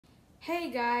Hey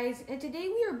guys, and today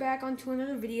we are back onto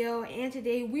another video, and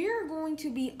today we are going to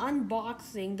be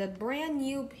unboxing the brand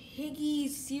new Piggy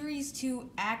Series 2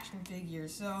 action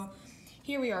figures. So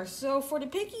here we are. So for the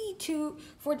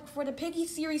Piggy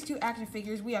Series 2 action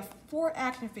figures, we have 4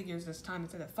 action figures this time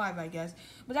instead of 5, I guess.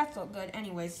 But that's all good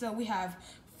anyway. So we have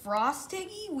Frosty,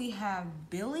 we have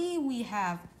Billy, we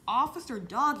have Officer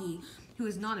Doggy, who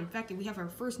is non-infected. We have our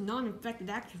first non-infected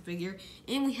action figure,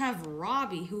 and we have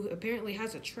Robbie, who apparently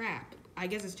has a trap. I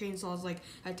guess his chainsaw is like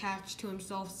attached to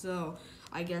himself, so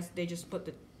I guess they just put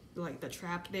the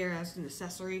trap there as an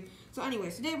accessory. So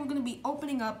anyways, today we're gonna be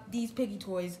opening up these Piggy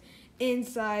toys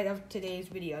inside of today's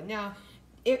video. Now,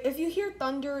 if you hear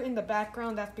thunder in the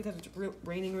background, that's because it's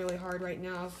raining really hard right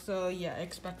now. So yeah,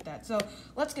 expect that. So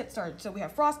let's get started. So we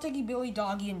have Frosty, Billy,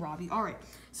 Doggy, and Robbie. All right.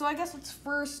 So I guess let's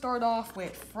first start off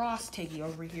with Frosty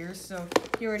over here. So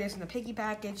here it is in the Piggy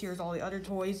package. Here's all the other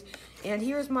toys, and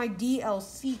here's my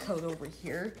DLC code over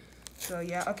here. So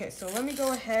yeah, okay, so let me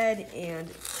go ahead and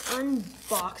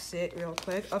unbox it real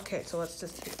quick. Okay, so let's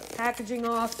just take the packaging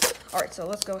off. All right, so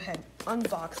let's go ahead and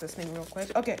unbox this thing real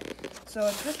quick. Okay,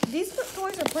 so these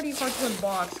toys are pretty hard to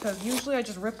unbox because usually I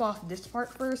just rip off this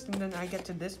part first and then I get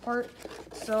to this part.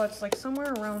 So it's like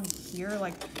somewhere around here,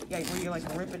 like, yeah, where you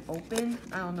like rip it open.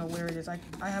 I don't know where it is. I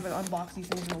haven't unboxed these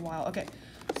things in a while. Okay,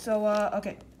 so,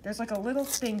 okay. There's like a little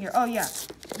thing here. Oh, yeah,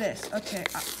 this. Okay,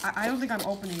 I don't think I'm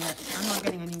opening it. I'm not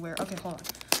getting anywhere. Okay, hold on.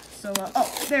 So,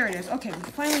 oh, there it is. Okay, we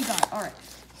finally got it. All right,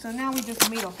 so now we just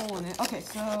made a hole in it. Okay,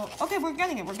 so, okay, we're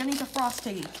getting it. We're getting the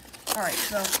Frosty. All right,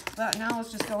 so now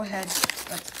let's just go ahead.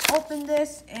 Let's open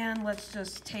this, and let's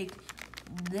just take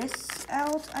this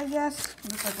out, I guess.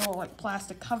 Looks like a little, like,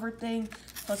 plastic cover thing.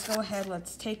 Let's go ahead.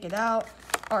 Let's take it out.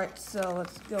 All right, so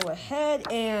let's go ahead,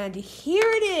 and here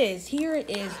it is. Here it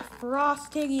is,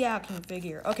 Frosty action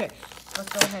figure. Okay, let's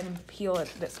go ahead and peel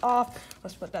this off.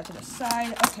 Let's put that to the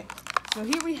side. Okay, so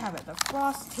here we have it, the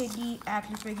Frosty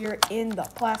action figure in the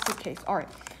plastic case. All right,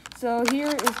 so here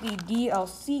is the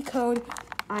DLC code.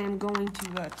 I am going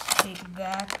to take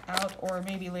that out, or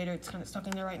maybe later. It's kind of stuck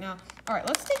in there right now. All right,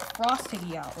 let's take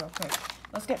Frosty out real quick.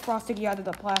 Let's get Frosty out of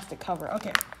the plastic cover.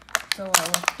 Okay, so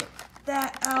let's get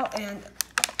that out, and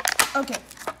okay,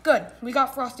 good. We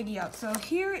got Frosty out. So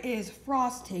here is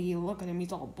Frosty. Look at him.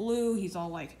 He's all blue. He's all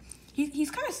like,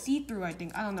 he's kind of see-through, I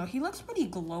think. I don't know. He looks pretty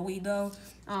glowy, though.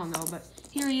 I don't know, but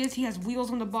here he is. He has wheels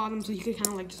on the bottom, so he can kind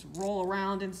of like just roll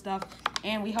around and stuff.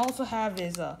 And we also have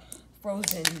his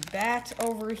frozen bat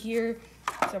over here.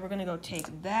 So we're going to go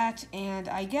take that, and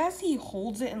I guess he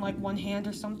holds it in, like, one hand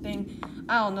or something.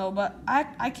 I don't know, but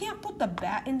I can't put the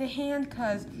bat in the hand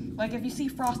because, like, if you see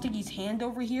Frosty's hand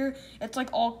over here, it's, like,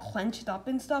 all clenched up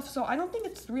and stuff. So I don't think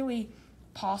it's really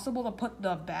possible to put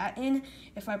the bat in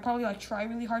if I probably, like, try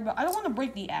really hard. But I don't want to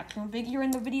break the action figure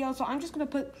in the video, so I'm just going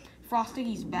to put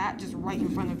Frosty's bat just right in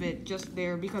front of it, just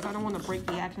there, because I don't want to break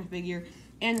the action figure.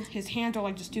 And his hands are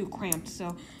like just too cramped,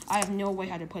 so I have no way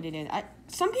how to put it in.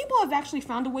 Some people have actually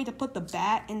found a way to put the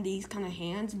bat in these kind of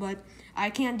hands, but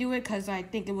I can't do it because I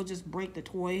think it will just break the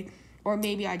toy. Or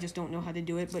maybe I just don't know how to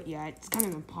do it, but yeah, it's kind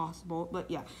of impossible.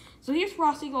 But yeah, so here's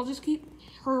Frosty. I'll just keep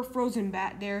her frozen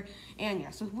bat there. And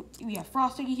yeah, so we have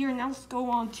Frosty here. Now let's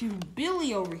go on to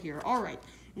Billy over here. All right,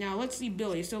 now let's see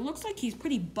Billy. So it looks like he's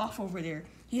pretty buff over there.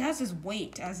 He has his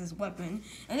weight as his weapon.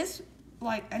 And this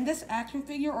action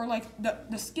figure, or like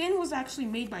the skin was actually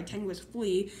made by Tenuous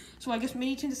Flea, so I guess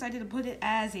Miniton decided to put it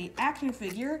as a action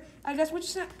figure, I guess, which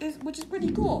is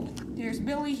pretty cool. Here's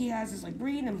Billy. He has this like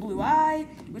green and blue eye,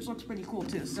 which looks pretty cool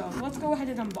too. So let's go ahead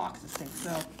and unbox this thing.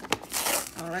 So,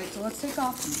 all right, so let's take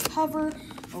off the cover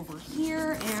over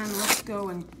here, and let's go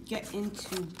and get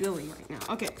into Billy right now.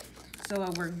 Okay, so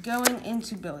we're going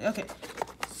into Billy. Okay.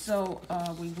 So,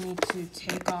 we need to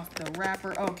take off the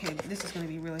wrapper. Okay, this is going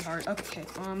to be really hard. Okay,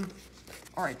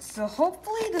 alright, so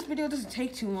hopefully this video doesn't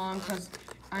take too long because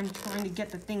I'm trying to get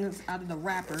the things out of the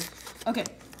wrapper. Okay,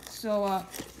 so,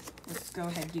 let's go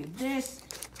ahead and do this.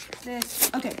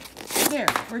 Okay, there,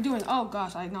 we're doing, oh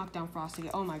gosh, I knocked down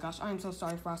Frosty. Oh my gosh, I'm so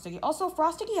sorry, Frosty. Also,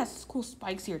 Frosty has cool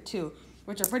spikes here too,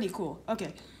 which are pretty cool.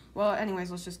 Okay, well,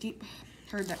 anyways, let's just keep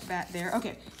her bat there.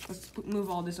 Okay, let's move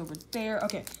all this over there.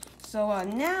 Okay. So,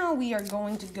 now we are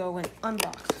going to go and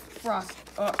unbox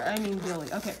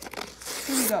Billy. Okay,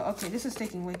 here we go. Okay, this is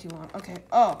taking way too long. Okay,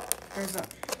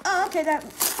 okay,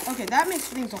 that makes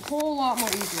things a whole lot more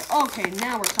easier. Okay,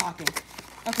 now we're talking.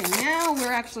 Okay, now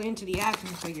we're actually into the action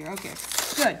figure. Okay,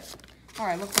 good. All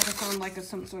right, looks like I found, like,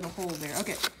 some sort of hole there.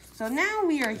 Okay, so now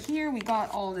we are here. We got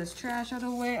all this trash out of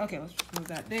the way. Okay, let's just move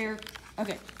that there.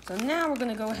 Okay, so now we're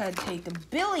going to go ahead and take the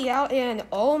Billy out, and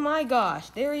oh my gosh,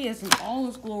 there he is in all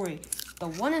his glory. The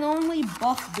one and only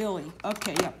buff Billy.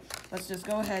 Okay, yeah. let's just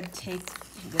go ahead and take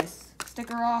this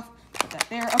sticker off, put that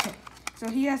there. Okay, so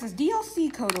he has his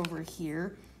DLC code over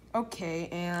here. Okay,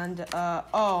 and,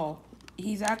 oh,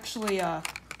 he's actually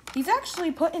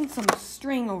putting some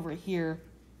string over here.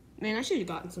 Man, I should have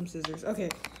gotten some scissors. Okay,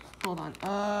 hold on.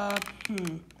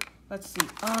 Let's see.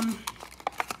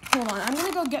 Hold on. I'm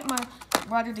gonna go get my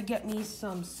brother to get me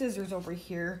some scissors over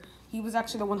here. He was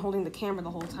actually the one holding the camera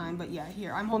the whole time, but yeah,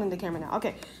 here, I'm holding the camera now.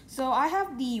 Okay, so I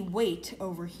have the weight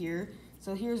over here.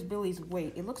 So here's Billy's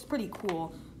weight. It looks pretty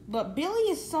cool. But Billy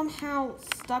is somehow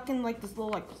stuck in like this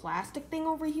little like plastic thing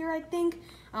over here, I think.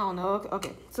 I don't know.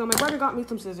 Okay, so my brother got me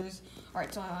some scissors. All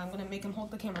right, so I'm gonna make him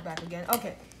hold the camera back again.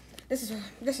 Okay, this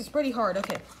is pretty hard.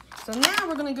 Okay, so now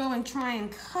we're gonna go and try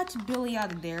and cut Billy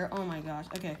out of there. Oh my gosh.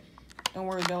 Okay, don't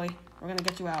worry, Billy. We're gonna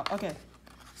get you out. Okay,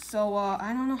 so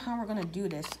I don't know how we're gonna do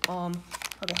this.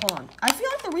 Okay, hold on. I feel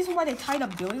like the reason why they tied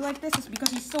up Billy like this is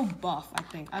because he's so buff. I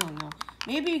think. I don't know.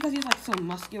 Maybe because he's like so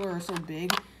muscular or so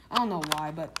big. I don't know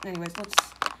why, but anyways,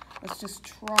 let's just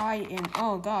try and,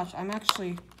 oh gosh, I'm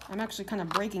actually kind of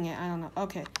breaking it. I don't know.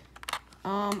 Okay.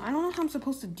 I don't know how I'm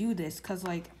supposed to do this, cause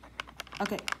like,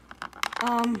 okay.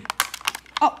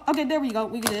 Oh, okay, there we go.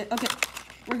 We did it. Okay,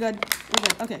 we're good.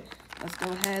 Okay, let's go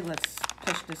ahead. Let's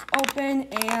push this open,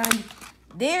 and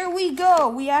there we go.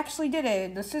 We actually did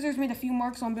it. The scissors made a few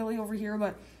marks on Billy over here,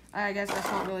 but I guess that's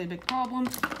not really a big problem.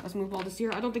 Let's move all this here.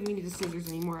 I don't think we need the scissors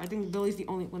anymore. I think Billy's the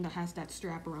only one that has that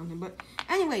strap around him. But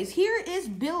anyways, here is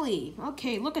Billy.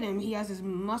 Okay, look at him. He has his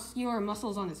muscular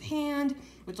muscles on his hand,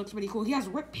 which looks pretty cool. He has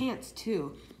ripped pants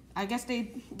too. I guess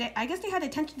they had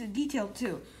attention to detail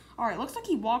too. All right, looks like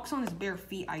he walks on his bare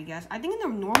feet, I guess. I think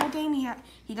in the normal game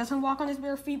he doesn't walk on his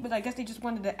bare feet, but I guess they just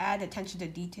wanted to add attention to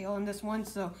detail in this one.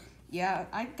 So yeah,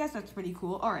 I guess that's pretty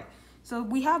cool. All right. So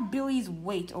we have Billy's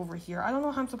weight over here. I don't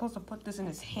know how I'm supposed to put this in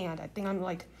his hand. I think I'm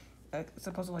like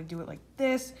supposed to like do it like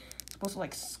this. Supposed to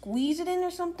like squeeze it in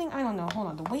or something. I don't know. Hold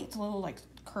on. The weight's a little like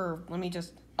curved. Let me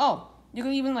just. Oh, you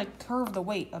can even like curve the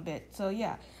weight a bit. So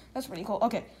yeah, that's pretty cool.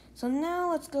 Okay, so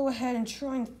now let's go ahead and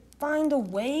try and find a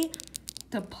way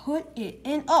to put it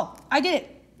in. Oh, I did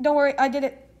it. Don't worry, I did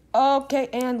it. Okay,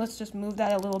 and let's just move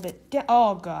that a little bit down.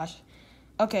 Oh gosh.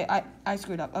 Okay, I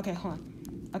screwed up. Okay, hold on.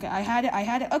 Okay, I had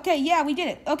it. Okay, yeah, we did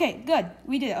it. Okay, good.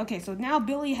 We did it. Okay, so now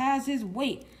Billy has his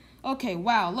weight. Okay,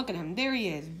 wow, look at him. There he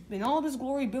is. In all of his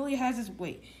glory, Billy has his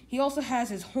weight. He also has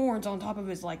his horns on top of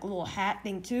his, like, little hat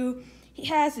thing, too. He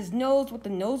has his nose with the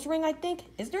nose ring, I think.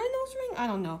 Is there a nose ring? I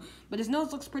don't know. But his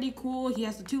nose looks pretty cool. He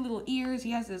has the two little ears.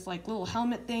 He has this, like, little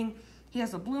helmet thing. He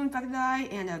has a blue infected eye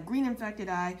and a green infected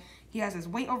eye. He has his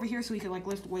weight over here so he can like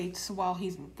lift weights while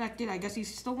he's infected. I guess he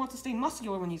still wants to stay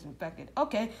muscular when he's infected.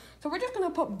 Okay, so we're just going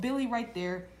to put Billy right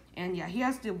there. And yeah, he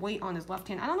has the weight on his left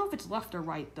hand. I don't know if it's left or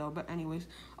right though, but anyways.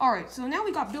 Alright, so now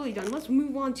we got Billy done. Let's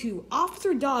move on to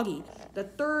Officer Doggy, the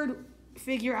third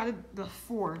figure out of the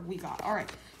 4 we got.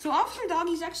 Alright, so Officer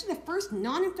Doggy is actually the first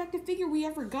non-infected figure we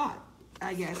ever got,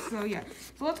 I guess. So yeah,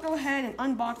 so let's go ahead and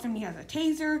unbox him. He has a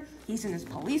taser. He's in his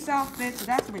police outfit, so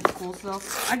that's pretty cool. So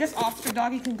I guess Officer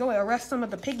Doggy can go arrest some of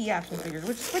the Piggy action figures,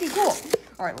 which is pretty cool.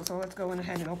 All right, so let's go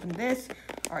ahead and open this.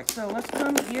 All right, so let's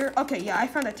come here. Okay, yeah, I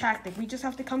found a tactic. We just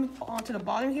have to come onto the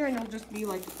bottom here, and it'll just be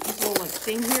like this little like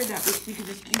thing here that we could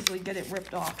just easily get it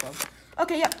ripped off of.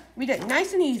 Okay, yeah, we did.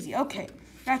 Nice and easy. Okay,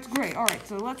 that's great. All right,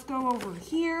 so let's go over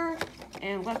here,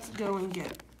 and let's go and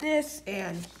get this,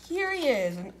 and here he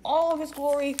is in all of his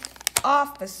glory,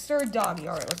 Officer Doggy.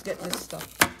 All right, let's get this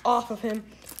stuff off of him.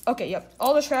 Okay, yep,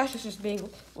 all the trash is just being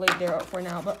laid there for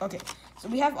now, but okay. So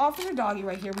we have Officer Doggy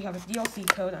right here. We have his DLC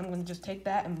code. I'm going to just take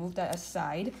that and move that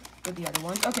aside with the other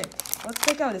ones. Okay, let's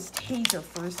take out his taser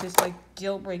first. This, like,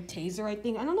 jailbreak taser, I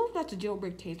think. I don't know if that's a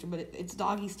jailbreak taser, but it's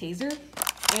Doggy's taser.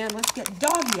 And let's get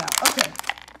Doggy out. Okay,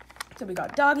 so we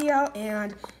got Doggy out,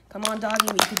 and come on, Doggy,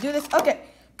 we can do this. Okay,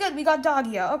 good, we got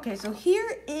Doggy out. Okay, so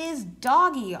here is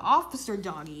Doggy, Officer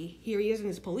Doggy. Here he is in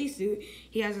his police suit.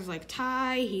 He has his, like,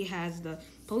 tie. He has the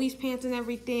police pants and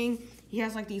everything. He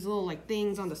has, like, these little, like,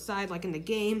 things on the side, like in the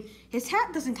game. His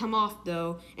hat doesn't come off,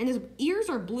 though, and his ears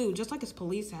are blue, just like his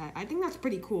police hat. I think that's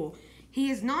pretty cool. He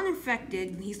is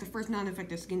non-infected. He's the first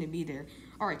non-infected skin to be there.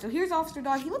 All right, so here's Officer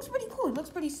Dog. He looks pretty cool. He looks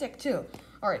pretty sick, too.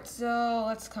 All right, so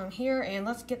let's come here, and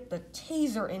let's get the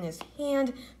taser in his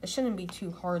hand. It shouldn't be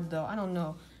too hard, though. I don't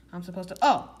know how I'm supposed to...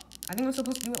 Oh, I think I'm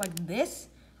supposed to do it like this.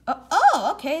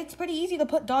 Oh, okay. It's pretty easy to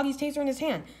put Doggy's taser in his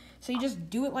hand. So you just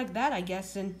do it like that, I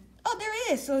guess, and... Oh, there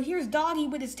it is. So here's Doggy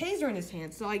with his taser in his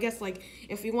hand. So I guess, like,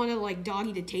 if you wanted, like,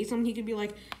 Doggy to tase him, he could be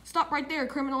like, stop right there,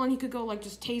 criminal, and he could go, like,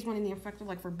 just tase one in the infected,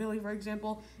 like, for Billy, for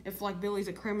example. If, like, Billy's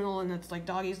a criminal and it's, like,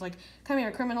 Doggy's, like, come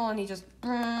here, criminal, and he just,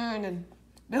 and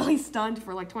Billy's stunned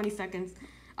for, like, 20 seconds.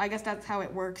 I guess that's how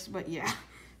it works, but yeah.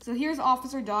 So here's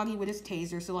Officer Doggy with his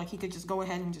taser, so like he could just go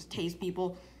ahead and just tase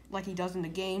people like he does in the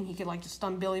game. He could like just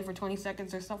stun Billy for 20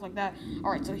 seconds or stuff like that.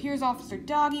 All right, so here's Officer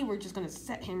Doggy. We're just gonna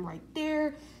set him right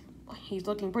there. He's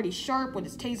looking pretty sharp with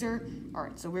his taser. All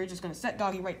right, so we're just gonna set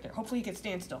Doggy right there. Hopefully he can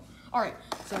stand still. All right,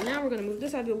 so now we're gonna move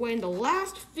this out of the way. And the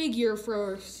last figure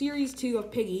for Series 2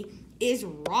 of Piggy is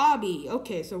Robbie.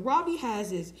 Okay, so Robbie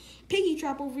has his Piggy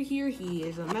trap over here. He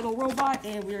is a metal robot,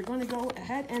 and we are going to go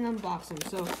ahead and unbox him.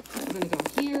 So we're going to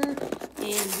go here,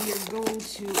 and we are going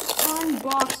to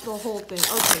unbox the whole thing.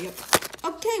 Okay, yep.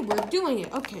 Okay, we're doing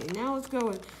it. Okay, now let's go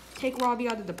and take Robbie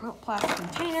out of the plastic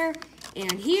container.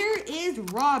 And here is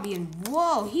Robbie, and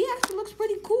whoa, he actually looks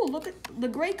pretty cool. Look at the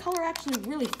gray color, actually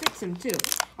really fits him too.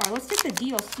 All right, let's take the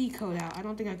DLC code out. I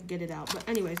don't think I could get it out, but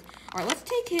anyways. All right, let's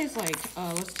take his,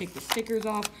 let's take the stickers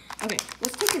off. Okay,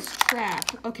 let's take his trap.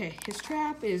 Okay, his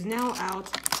trap is now out,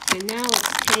 and now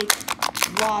let's take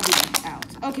Robbie out.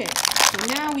 Okay,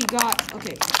 so now we got,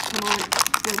 okay, come on,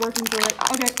 we're working through it.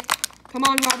 Okay, come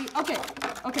on, Robbie.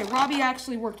 Okay, Robbie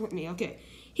actually worked with me. Okay.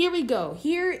 Here we go.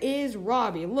 Here is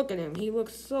Robbie. Look at him. He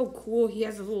looks so cool. He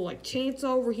has a little like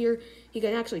chainsaw over here. He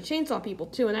can actually chainsaw people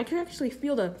too. And I can actually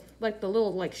feel the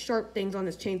little sharp things on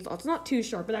his chainsaw. It's not too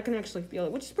sharp, but I can actually feel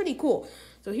it, which is pretty cool.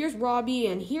 So here's Robbie,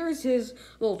 and here's his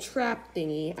little trap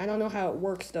thingy. I don't know how it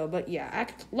works though, but yeah.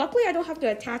 Luckily, I don't have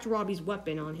to attach Robbie's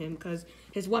weapon on him because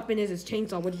his weapon is his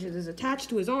chainsaw, which is attached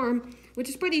to his arm, which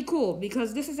is pretty cool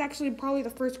because this is actually probably the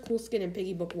first cool skin in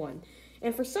Piggy Book 1.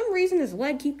 And for some reason, his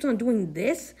leg keeps on doing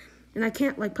this, and I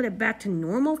can't, put it back to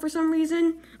normal for some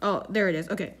reason. Oh, there it is.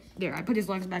 Okay, there. I put his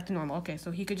legs back to normal. Okay, so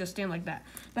he could just stand like that.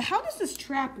 But how does this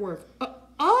trap work?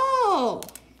 Oh!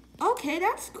 Okay,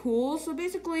 that's cool. So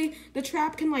basically, the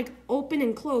trap can, open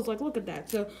and close. Look at that.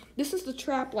 So this is the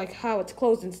trap, how it's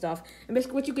closed and stuff. And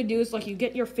basically what you could do is, you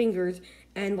get your fingers,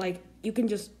 and, you can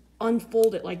just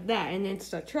unfold it like that, and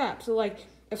it's a trap. So,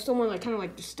 if someone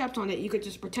just steps on it, you could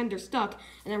just pretend they're stuck,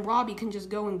 and then Robbie can just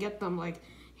go and get them.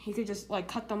 He could just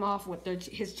cut them off with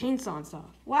his chainsaw and stuff.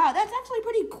 Wow, that's actually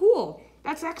pretty cool.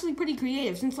 That's actually pretty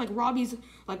creative. Since Robbie's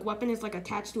weapon is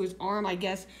attached to his arm, I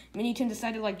guess Mini-Chin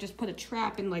decided just put a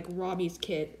trap in Robbie's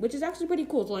kit, which is actually pretty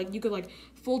cool. So you could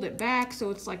fold it back,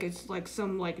 so it's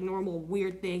some normal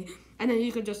weird thing, and then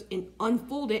you could just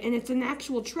unfold it, and it's an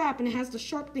actual trap, and it has the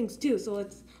sharp things too. So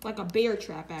it's like a bear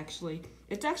trap actually.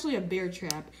 It's actually a bear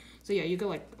trap. So yeah, you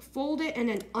could fold it and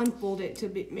then unfold it to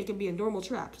make it be a normal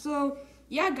trap. So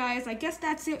yeah, guys, I guess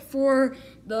that's it for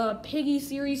the Piggy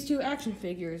Series 2 action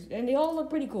figures. And they all look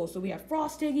pretty cool. So we have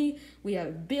Frostiggy, we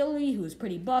have Billy, who's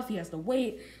pretty buff, he has the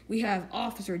weight. We have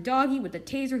Officer Doggy with the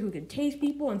taser, who can tase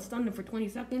people and stun them for 20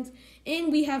 seconds.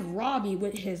 And we have Robbie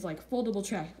with his, foldable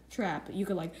trap. You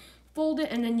could, fold it,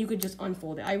 and then you could just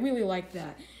unfold it. I really like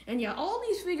that. And yeah, all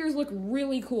these figures look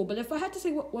really cool, but if I had to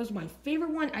say what was my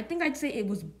favorite one, I think I'd say it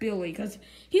was Billy, because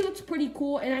he looks pretty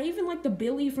cool, and I even like the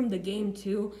Billy from the game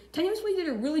too. Tiny Sweet did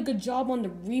a really good job on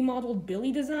the remodeled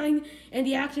Billy design, and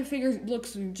the action figure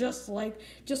looks just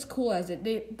cool as it.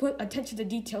 They put attention to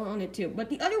detail on it too. But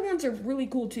the other ones are really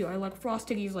cool too. I like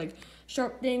Frostiggy's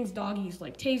sharp things, Doggy's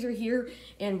taser here,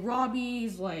 and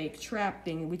Robbie's trap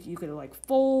thing, which you could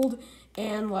fold,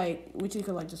 and which you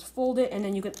could just fold it, and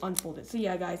then you could unfold it. So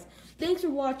yeah, guys, thanks for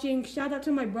watching. Shout out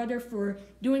to my brother for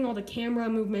doing all the camera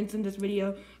movements in this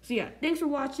video. So yeah, thanks for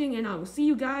watching, and I will see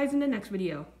you guys in the next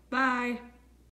video. Bye.